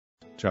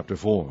Chapter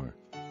 4.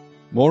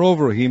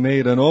 Moreover he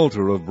made an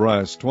altar of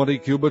brass, 20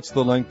 cubits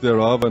the length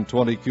thereof, and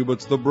 20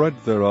 cubits the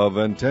breadth thereof,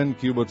 and 10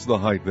 cubits the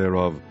height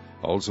thereof.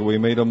 Also he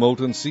made a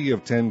molten sea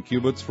of 10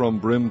 cubits from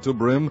brim to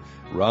brim,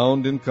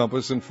 round in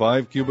compass, and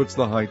 5 cubits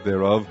the height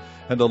thereof,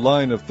 and a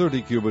line of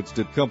 30 cubits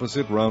did compass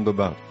it round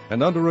about.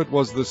 And under it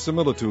was the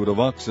similitude of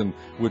oxen,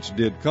 which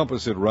did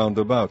compass it round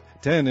about,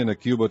 10 in a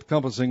cubit,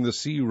 compassing the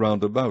sea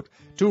round about.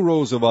 2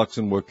 rows of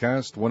oxen were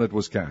cast when it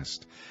was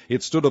cast.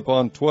 It stood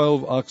upon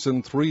 12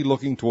 oxen, 3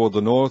 looking toward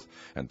the north,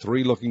 and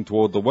 3 looking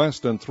toward the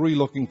west, and 3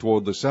 looking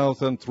toward the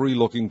south, and 3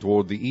 looking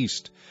toward the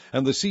east.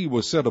 And the sea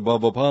was set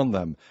above upon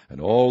them,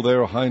 and all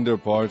their hinder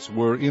parts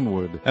were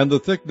inward. And the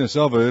thickness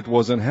of it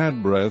was an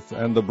handbreadth,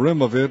 and the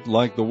brim of it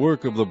like the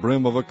work of the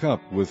brim of a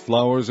cup, with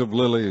flowers of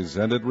lilies,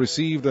 and it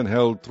received and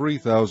held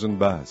 3,000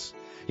 baths.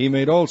 He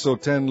made also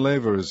 10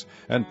 lavers,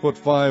 and put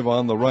 5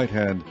 on the right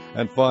hand,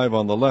 and 5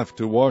 on the left,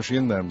 to wash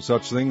in them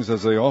such things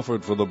as they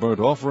offered for the burnt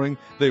offering,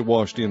 they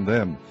washed in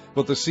them.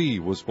 But the sea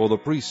was for the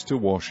priests to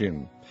wash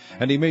in.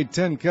 And he made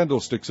 10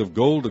 candlesticks of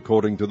gold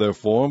according to their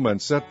form,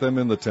 and set them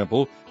in the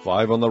temple,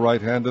 5 on the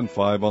right hand, and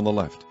 5 on the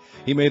left.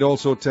 He made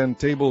also 10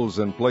 tables,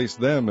 and placed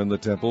them in the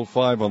temple,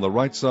 5 on the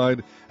right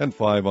side, and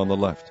 5 on the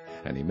left.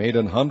 And he made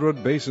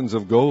 100 basins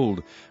of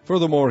gold.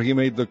 Furthermore he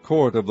made the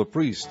court of the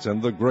priests,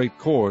 and the great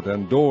court,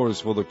 and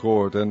doors for the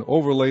court, and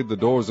overlaid the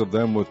doors of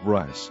them with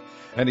brass.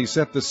 And he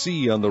set the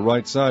sea on the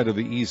right side of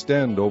the east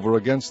end over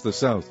against the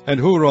south. And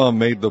Huram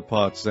made the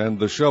pots, and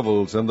the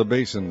shovels, and the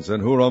basins.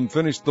 And Huram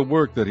finished the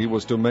work that he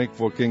was to make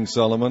for King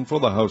Solomon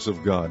for the house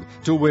of God,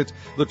 to wit,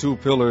 the 2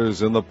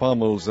 pillars, and the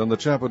pommels, and the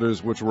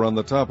chapiters which were on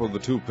the top of the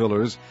 2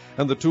 pillars,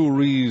 and the 2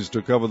 wreaths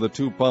to cover the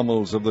 2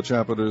 pommels of the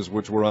chapiters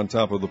which were on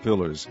top of the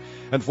pillars,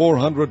 and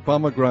 400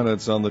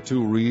 pomegranates on the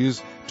 2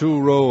 wreaths, 2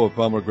 row of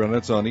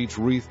pomegranates on each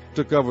wreath,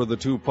 to cover the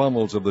 2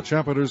 pommels of the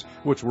chapiters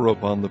which were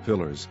upon the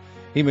pillars.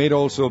 He made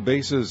also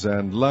bases,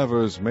 and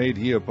lavers made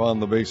he upon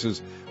the bases,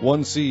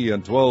 1 sea,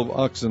 and 12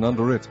 oxen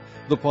under it.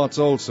 The pots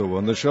also,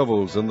 and the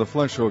shovels, and the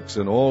flesh hooks,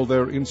 and all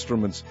their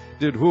instruments,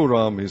 did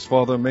Huram his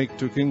father make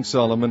to King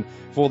Solomon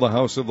for the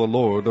house of the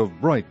Lord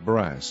of bright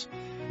brass.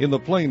 In the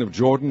plain of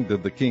Jordan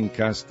did the king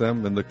cast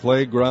them, in the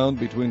clay ground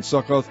between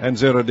Succoth and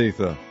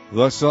Zeredathah.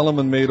 Thus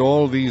Solomon made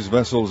all these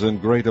vessels in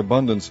great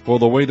abundance, for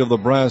the weight of the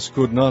brass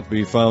could not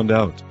be found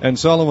out. And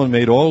Solomon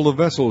made all the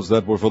vessels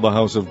that were for the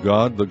house of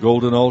God, the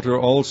golden altar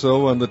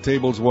also, and the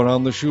tables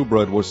whereon the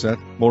shewbread was set,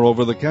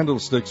 moreover the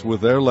candlesticks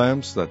with their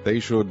lamps, that they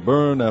should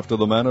burn after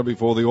the manner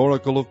before the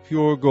oracle of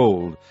pure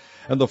gold.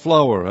 And the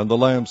flour, and the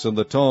lamps, and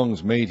the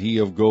tongs made he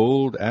of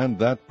gold, and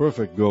that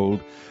perfect gold,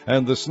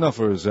 and the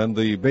snuffers, and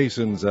the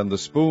basins, and the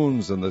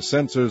spoons, and the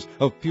censers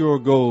of pure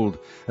gold,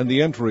 and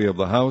the entry of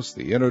the house,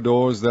 the inner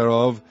doors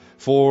thereof,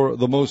 for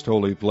the most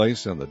holy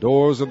place, and the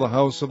doors of the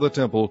house of the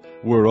temple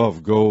were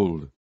of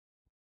gold.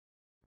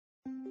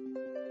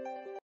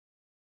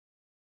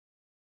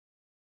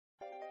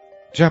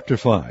 Chapter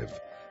 5.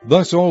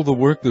 Thus all the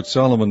work that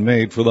Solomon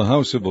made for the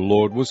house of the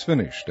Lord was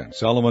finished, and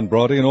Solomon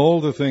brought in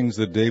all the things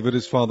that David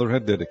his father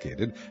had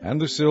dedicated,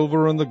 and the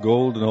silver and the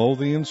gold and all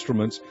the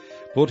instruments,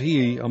 put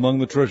he among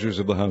the treasures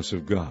of the house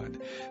of God.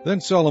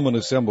 Then Solomon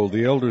assembled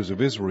the elders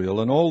of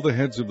Israel, and all the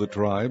heads of the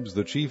tribes,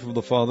 the chief of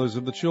the fathers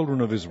of the children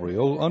of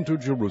Israel, unto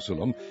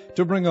Jerusalem,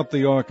 to bring up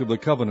the ark of the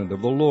covenant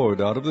of the Lord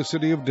out of the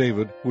city of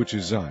David, which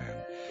is Zion.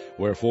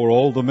 Wherefore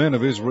all the men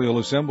of Israel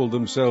assembled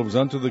themselves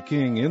unto the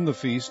king in the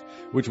feast,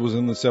 which was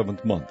in the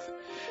 7th month.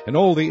 And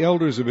all the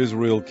elders of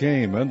Israel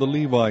came, and the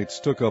Levites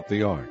took up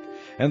the ark.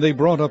 And they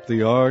brought up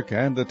the ark,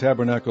 and the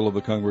tabernacle of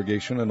the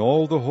congregation, and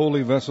all the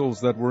holy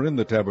vessels that were in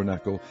the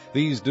tabernacle,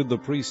 these did the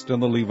priests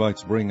and the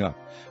Levites bring up.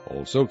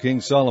 Also King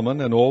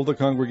Solomon, and all the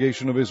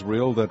congregation of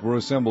Israel that were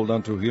assembled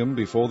unto him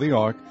before the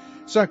ark,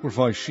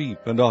 sacrificed sheep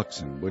and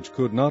oxen, which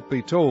could not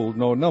be told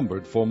nor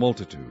numbered for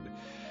multitude.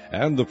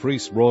 And the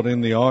priests brought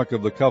in the ark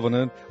of the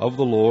covenant of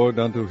the Lord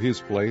unto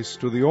his place,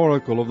 to the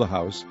oracle of the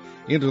house,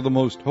 into the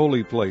most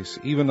holy place,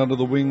 even under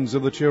the wings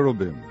of the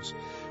cherubims.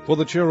 For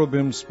the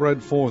cherubims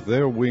spread forth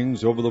their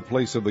wings over the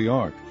place of the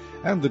ark,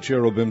 and the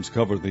cherubims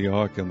covered the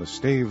ark, and the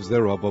staves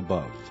thereof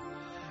above.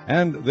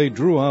 And they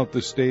drew out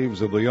the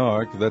staves of the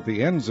ark, that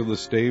the ends of the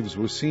staves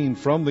were seen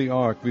from the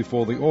ark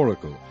before the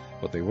oracle,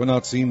 but they were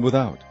not seen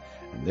without.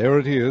 And there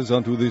it is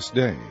unto this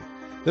day.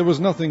 There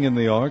was nothing in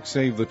the ark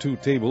save the 2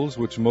 tables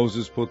which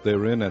Moses put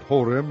therein at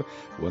Horeb,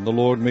 when the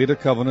Lord made a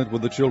covenant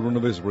with the children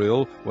of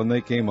Israel, when they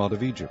came out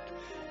of Egypt.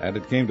 And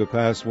it came to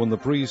pass, when the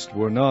priests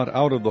were not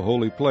out of the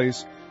holy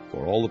place,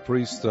 for all the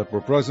priests that were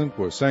present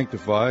were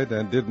sanctified,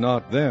 and did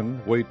not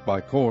then wait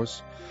by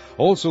course,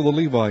 also the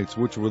Levites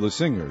which were the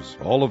singers,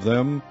 all of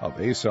them,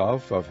 of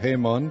Asaph, of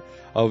Heman,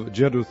 of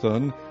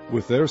Jeduthun,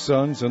 with their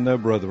sons and their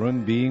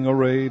brethren, being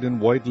arrayed in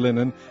white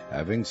linen,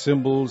 having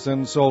cymbals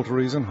and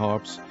psalteries and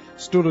harps,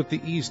 stood at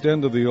the east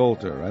end of the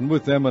altar, and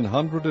with them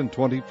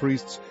 120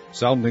 priests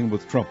sounding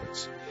with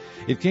trumpets.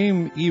 It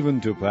came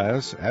even to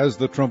pass, as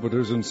the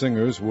trumpeters and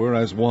singers were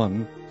as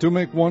one, to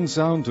make one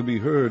sound to be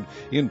heard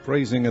in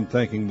praising and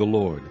thanking the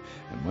Lord.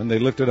 And when they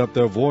lifted up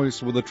their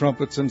voice with the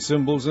trumpets and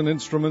cymbals and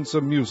instruments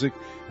of music,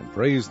 and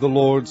praised the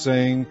Lord,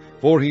 saying,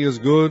 For he is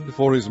good,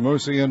 for his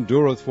mercy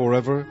endureth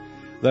forever,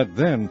 that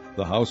then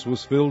the house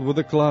was filled with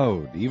a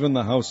cloud, even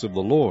the house of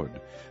the Lord,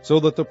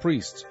 so that the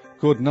priests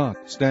could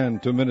not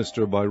stand to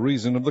minister by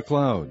reason of the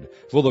cloud,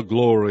 for the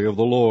glory of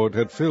the Lord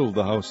had filled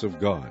the house of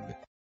God.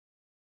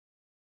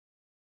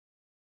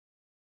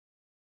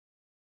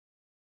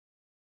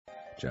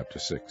 Chapter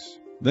 6.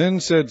 Then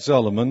said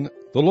Solomon,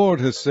 The Lord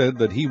has said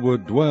that he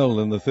would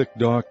dwell in the thick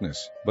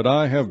darkness, but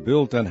I have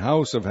built an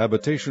house of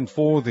habitation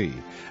for thee,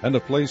 and a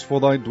place for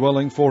thy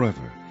dwelling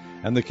forever.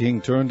 And the king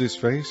turned his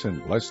face,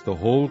 and blessed the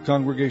whole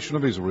congregation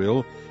of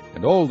Israel,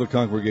 and all the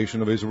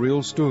congregation of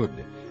Israel stood.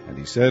 And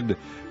he said,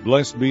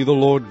 Blessed be the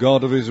Lord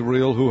God of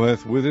Israel, who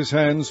hath with his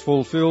hands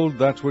fulfilled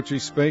that which he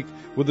spake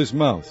with his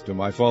mouth to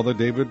my father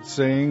David,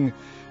 saying,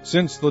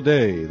 Since the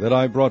day that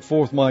I brought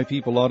forth my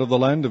people out of the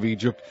land of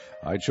Egypt,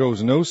 I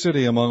chose no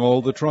city among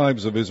all the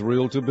tribes of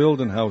Israel to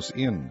build an house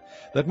in,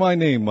 that my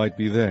name might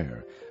be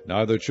there.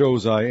 Neither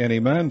chose I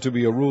any man to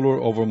be a ruler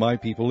over my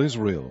people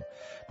Israel.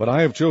 But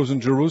I have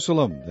chosen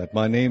Jerusalem, that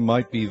my name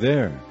might be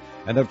there,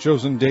 and have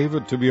chosen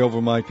David to be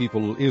over my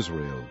people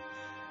Israel.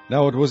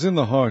 Now it was in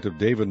the heart of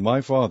David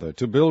my father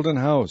to build an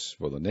house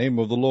for the name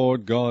of the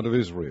Lord God of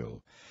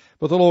Israel.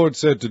 But the Lord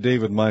said to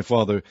David my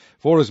father,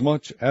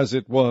 Forasmuch as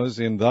it was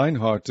in thine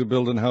heart to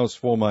build an house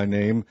for my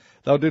name,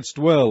 thou didst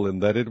well in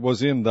that it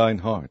was in thine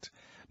heart.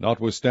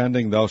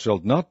 Notwithstanding thou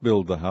shalt not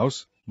build the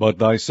house, but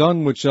thy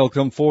son which shall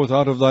come forth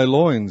out of thy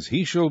loins,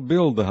 he shall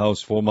build the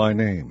house for my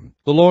name.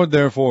 The Lord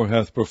therefore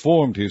hath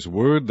performed his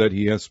word that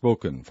he hath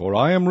spoken. For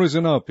I am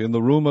risen up in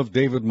the room of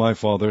David my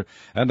father,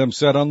 and am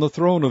set on the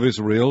throne of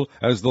Israel,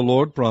 as the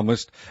Lord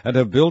promised, and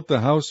have built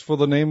the house for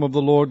the name of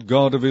the Lord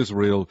God of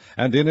Israel,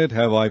 and in it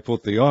have I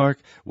put the ark,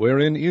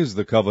 wherein is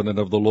the covenant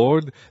of the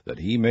Lord, that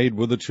he made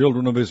with the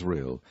children of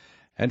Israel.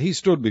 And he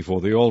stood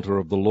before the altar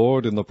of the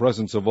Lord in the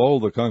presence of all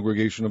the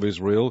congregation of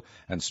Israel,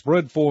 and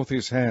spread forth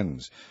his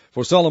hands.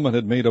 For Solomon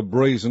had made a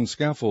brazen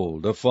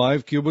scaffold, of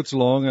 5 cubits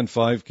long and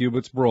 5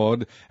 cubits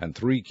broad, and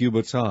 3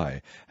 cubits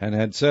high, and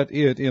had set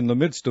it in the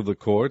midst of the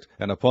court,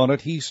 and upon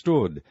it he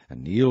stood,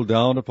 and kneeled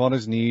down upon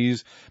his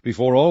knees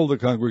before all the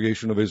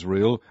congregation of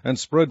Israel, and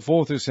spread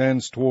forth his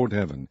hands toward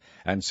heaven,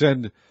 and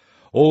said,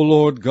 O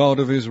Lord God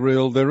of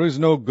Israel, there is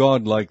no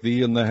God like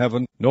thee in the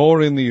heaven,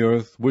 nor in the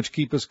earth, which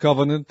keepest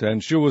covenant,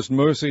 and shewest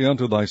mercy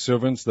unto thy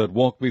servants that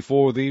walk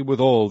before thee with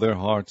all their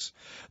hearts.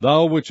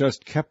 Thou which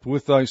hast kept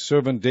with thy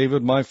servant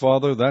David my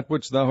father that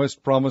which thou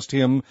hast promised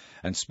him,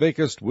 and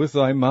spakest with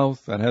thy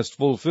mouth, and hast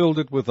fulfilled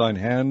it with thine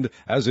hand,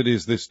 as it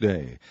is this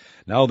day.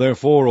 Now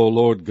therefore, O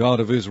Lord God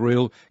of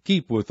Israel,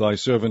 keep with thy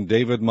servant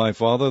David my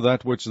father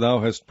that which thou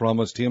hast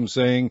promised him,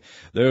 saying,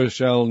 There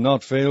shall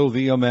not fail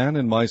thee a man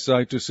in my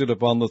sight to sit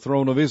upon the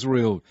throne of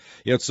Israel.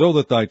 Yet so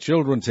that thy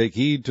children take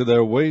heed to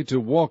their way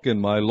to walk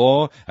in my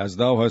law, as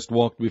thou hast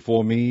walked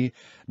before me.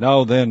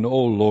 Now then,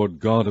 O Lord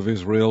God of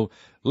Israel,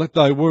 let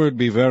thy word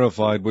be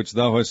verified which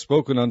thou hast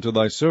spoken unto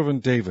thy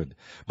servant David.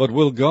 But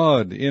will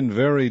God in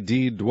very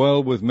deed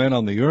dwell with men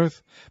on the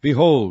earth?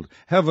 Behold,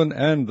 heaven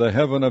and the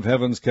heaven of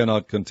heavens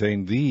cannot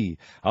contain thee,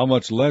 how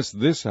much less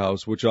this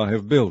house which I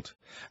have built?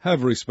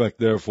 Have respect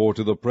therefore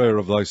to the prayer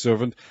of thy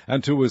servant,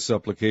 and to his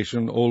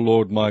supplication, O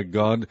Lord my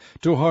God,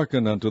 to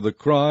hearken unto the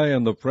cry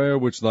and the prayer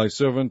which thy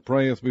servant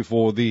prayeth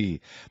before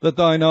thee, that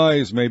thine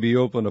eyes may be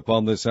open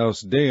upon this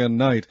house day and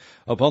night,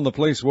 upon the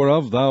place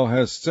whereof thou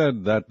hast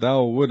said that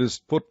thou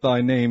wouldest put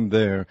thy name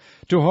there,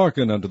 to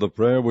hearken unto the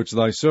prayer which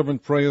thy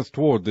servant prayeth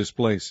toward this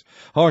place.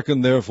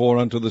 Hearken therefore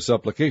unto the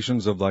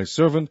supplications of thy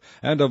servant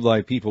and of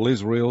thy people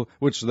Israel,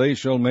 which they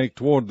shall make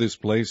toward this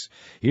place.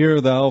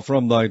 Hear thou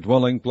from thy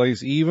dwelling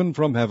place, even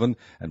from heaven,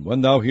 and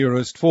when thou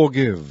hearest,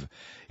 forgive.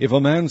 If a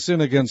man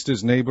sin against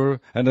his neighbor,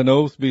 and an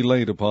oath be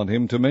laid upon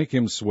him to make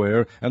him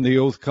swear, and the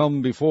oath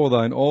come before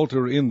thine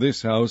altar in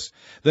this house,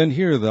 then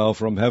hear thou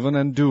from heaven,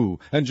 and do,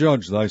 and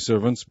judge thy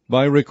servants,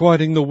 by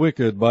requiting the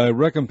wicked, by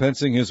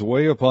recompensing his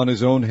way upon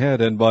his own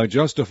head, and by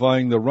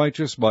justifying the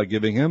righteous, by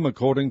giving him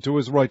according to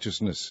his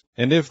righteousness.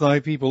 And if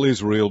thy people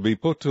Israel be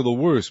put to the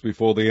worse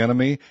before the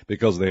enemy,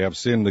 because they have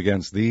sinned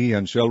against thee,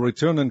 and shall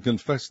return and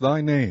confess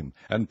thy name,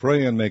 and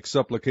pray and make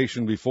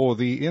supplication before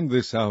thee in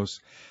this house,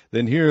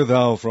 then hear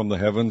thou from the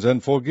heavens,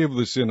 and forgive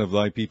the sin of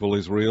thy people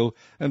Israel,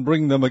 and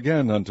bring them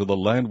again unto the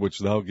land which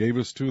thou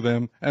gavest to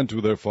them and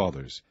to their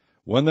fathers.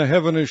 When the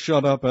heaven is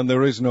shut up, and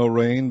there is no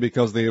rain,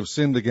 because they have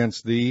sinned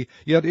against thee,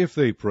 yet if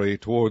they pray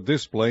toward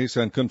this place,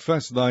 and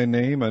confess thy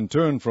name, and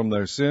turn from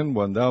their sin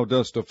when thou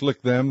dost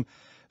afflict them,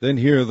 then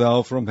hear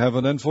thou from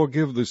heaven, and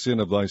forgive the sin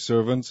of thy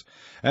servants,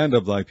 and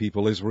of thy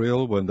people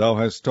Israel, when thou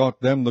hast taught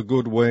them the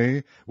good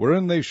way,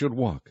 wherein they should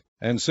walk.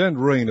 and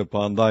send rain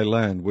upon thy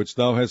land, which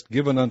thou hast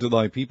given unto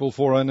thy people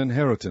for an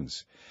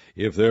inheritance.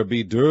 If there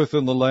be dearth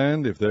in the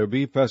land, if there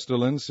be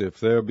pestilence, if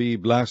there be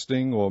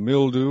blasting, or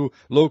mildew,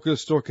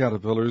 locusts, or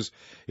caterpillars,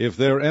 if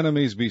their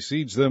enemies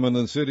besiege them in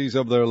the cities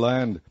of their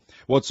land,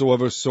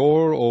 whatsoever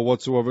sore or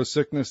whatsoever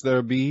sickness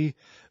there be,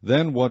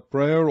 then what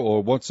prayer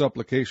or what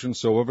supplication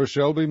soever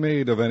shall be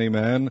made of any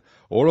man,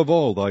 or of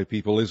all thy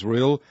people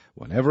Israel,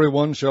 when every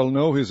one shall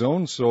know his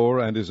own sore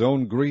and his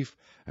own grief,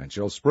 and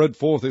shall spread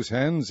forth his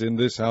hands in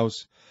this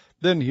house,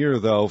 then hear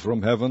thou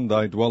from heaven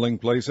thy dwelling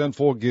place, and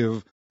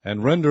forgive,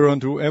 and render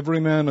unto every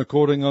man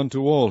according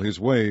unto all his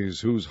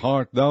ways, whose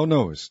heart thou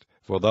knowest,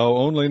 for thou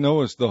only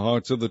knowest the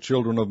hearts of the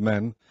children of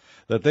men,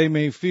 that they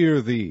may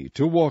fear thee,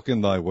 to walk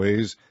in thy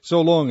ways,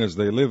 so long as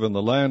they live in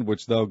the land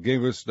which thou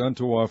gavest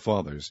unto our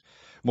fathers.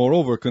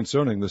 Moreover,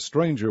 concerning the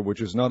stranger which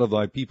is not of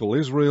thy people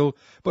Israel,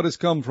 but is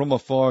come from a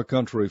far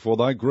country for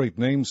thy great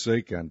name's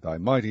sake, and thy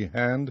mighty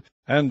hand,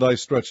 and thy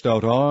stretched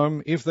out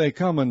arm, if they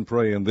come and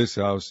pray in this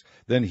house,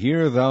 then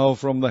hear thou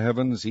from the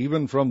heavens,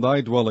 even from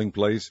thy dwelling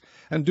place,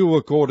 and do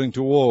according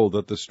to all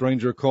that the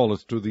stranger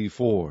calleth to thee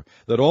for,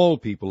 that all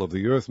people of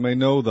the earth may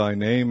know thy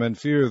name, and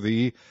fear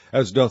thee,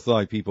 as doth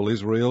thy people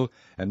Israel,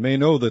 and may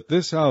know that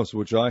this house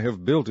which I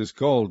have built is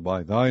called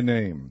by thy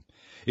name.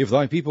 If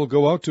thy people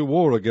go out to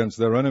war against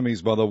their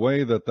enemies by the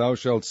way that thou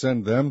shalt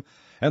send them,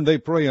 and they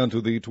pray unto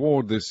thee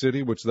toward this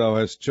city which thou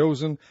hast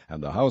chosen,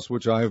 and the house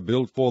which I have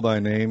built for thy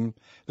name,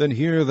 then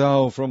hear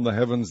thou from the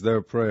heavens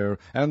their prayer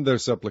and their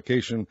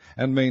supplication,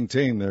 and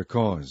maintain their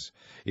cause.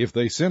 If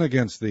they sin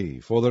against thee,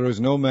 for there is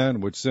no man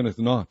which sinneth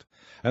not,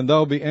 and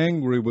thou be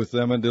angry with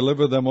them, and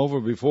deliver them over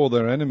before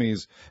their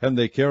enemies, and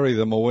they carry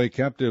them away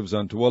captives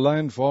unto a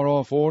land far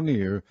off or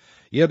near,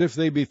 yet if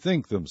they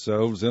bethink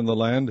themselves in the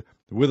land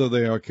whither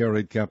they are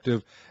carried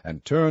captive,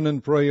 and turn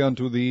and pray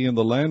unto thee in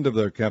the land of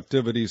their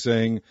captivity,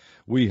 saying,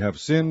 We have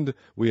sinned,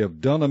 we have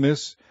done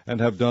amiss,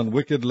 and have done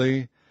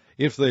wickedly,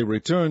 if they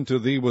return to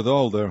thee with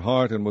all their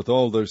heart and with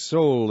all their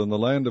soul in the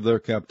land of their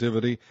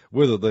captivity,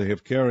 whither they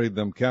have carried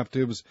them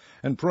captives,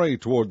 and pray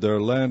toward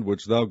their land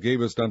which thou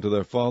gavest unto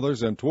their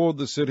fathers, and toward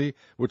the city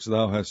which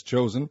thou hast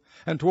chosen,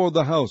 and toward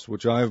the house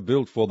which I have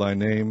built for thy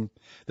name,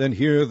 then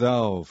hear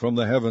thou from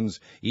the heavens,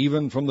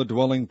 even from the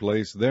dwelling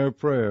place, their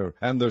prayer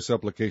and their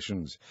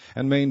supplications,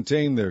 and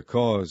maintain their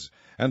cause,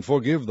 and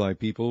forgive thy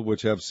people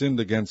which have sinned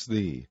against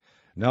thee.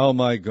 Now,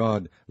 my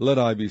God, let,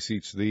 I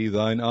beseech thee,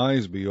 thine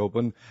eyes be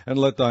open, and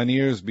let thine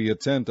ears be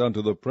attent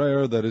unto the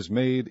prayer that is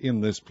made in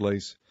this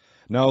place.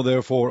 Now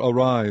therefore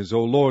arise,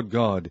 O Lord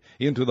God,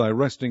 into thy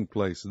resting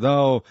place,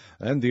 thou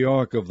and the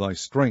ark of thy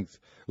strength.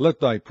 Let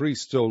thy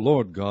priests, O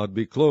Lord God,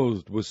 be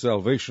clothed with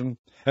salvation,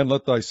 and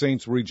let thy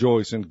saints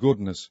rejoice in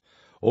goodness.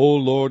 O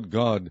Lord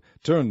God,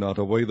 turn not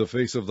away the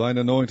face of thine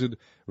anointed.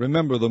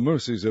 Remember the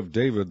mercies of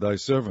David thy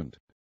servant.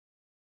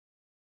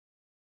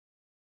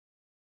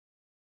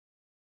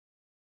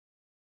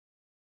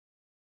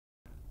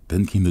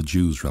 Then came the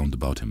Jews round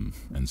about him,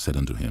 and said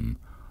unto him,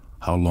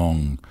 How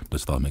long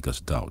dost thou make us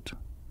doubt?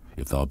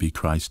 If thou be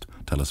Christ,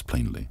 tell us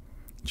plainly.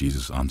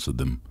 Jesus answered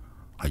them,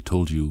 I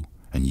told you,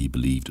 and ye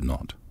believed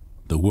not.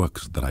 The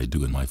works that I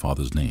do in my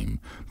Father's name,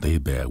 they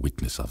bear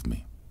witness of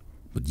me.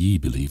 But ye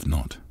believe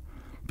not,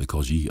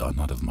 because ye are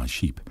not of my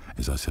sheep,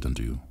 as I said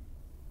unto you.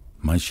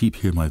 My sheep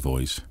hear my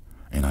voice,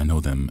 and I know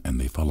them, and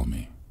they follow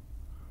me.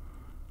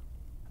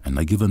 And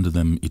I give unto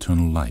them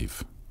eternal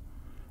life,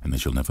 and they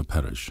shall never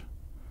perish,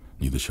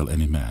 neither shall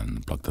any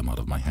man pluck them out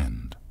of my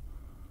hand.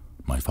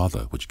 My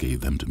Father, which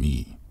gave them to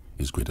me,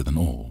 is greater than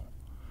all,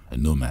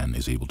 and no man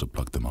is able to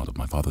pluck them out of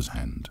my Father's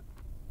hand.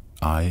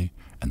 I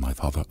and my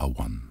Father are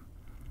one.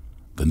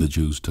 Then the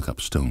Jews took up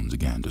stones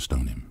again to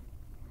stone him.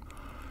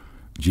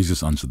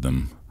 Jesus answered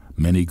them,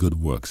 Many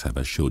good works have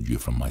I showed you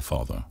from my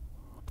Father.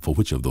 For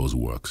which of those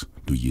works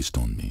do ye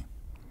stone me?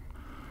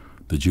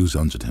 The Jews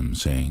answered him,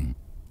 saying,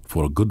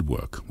 For a good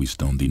work we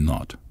stone thee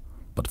not,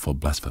 but for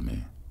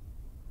blasphemy,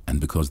 and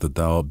because that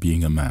thou,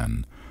 being a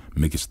man,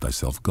 makest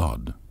thyself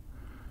God.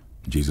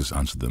 Jesus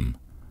answered them,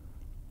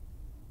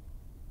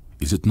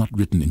 Is it not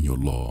written in your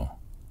law,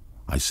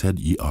 I said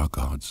ye are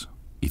gods?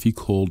 If he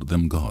called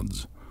them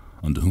gods,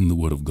 unto whom the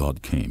word of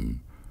God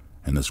came,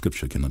 and the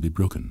scripture cannot be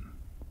broken.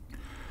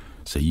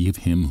 Say ye of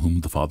him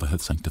whom the Father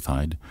hath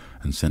sanctified,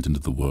 and sent into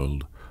the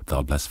world,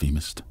 Thou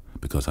blasphemest,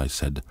 because I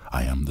said,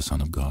 I am the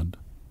Son of God?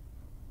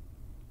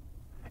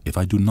 If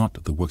I do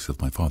not the works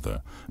of my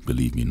Father,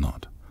 believe me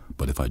not.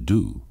 But if I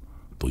do,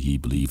 though ye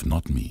believe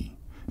not me,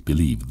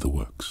 believe the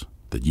works,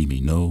 that ye may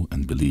know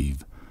and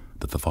believe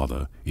that the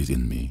Father is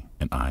in me,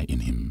 and I in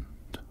him.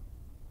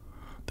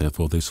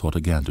 Therefore they sought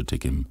again to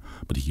take him,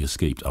 but he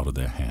escaped out of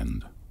their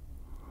hand,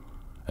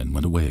 and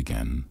went away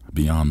again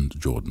beyond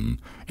Jordan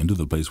into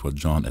the place where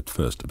John at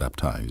first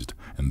baptized,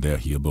 and there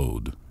he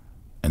abode.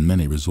 And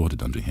many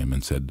resorted unto him,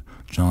 and said,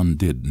 John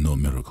did no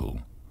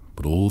miracle,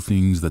 but all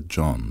things that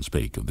John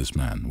spake of this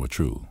man were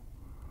true.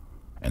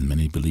 And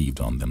many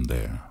believed on them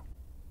there.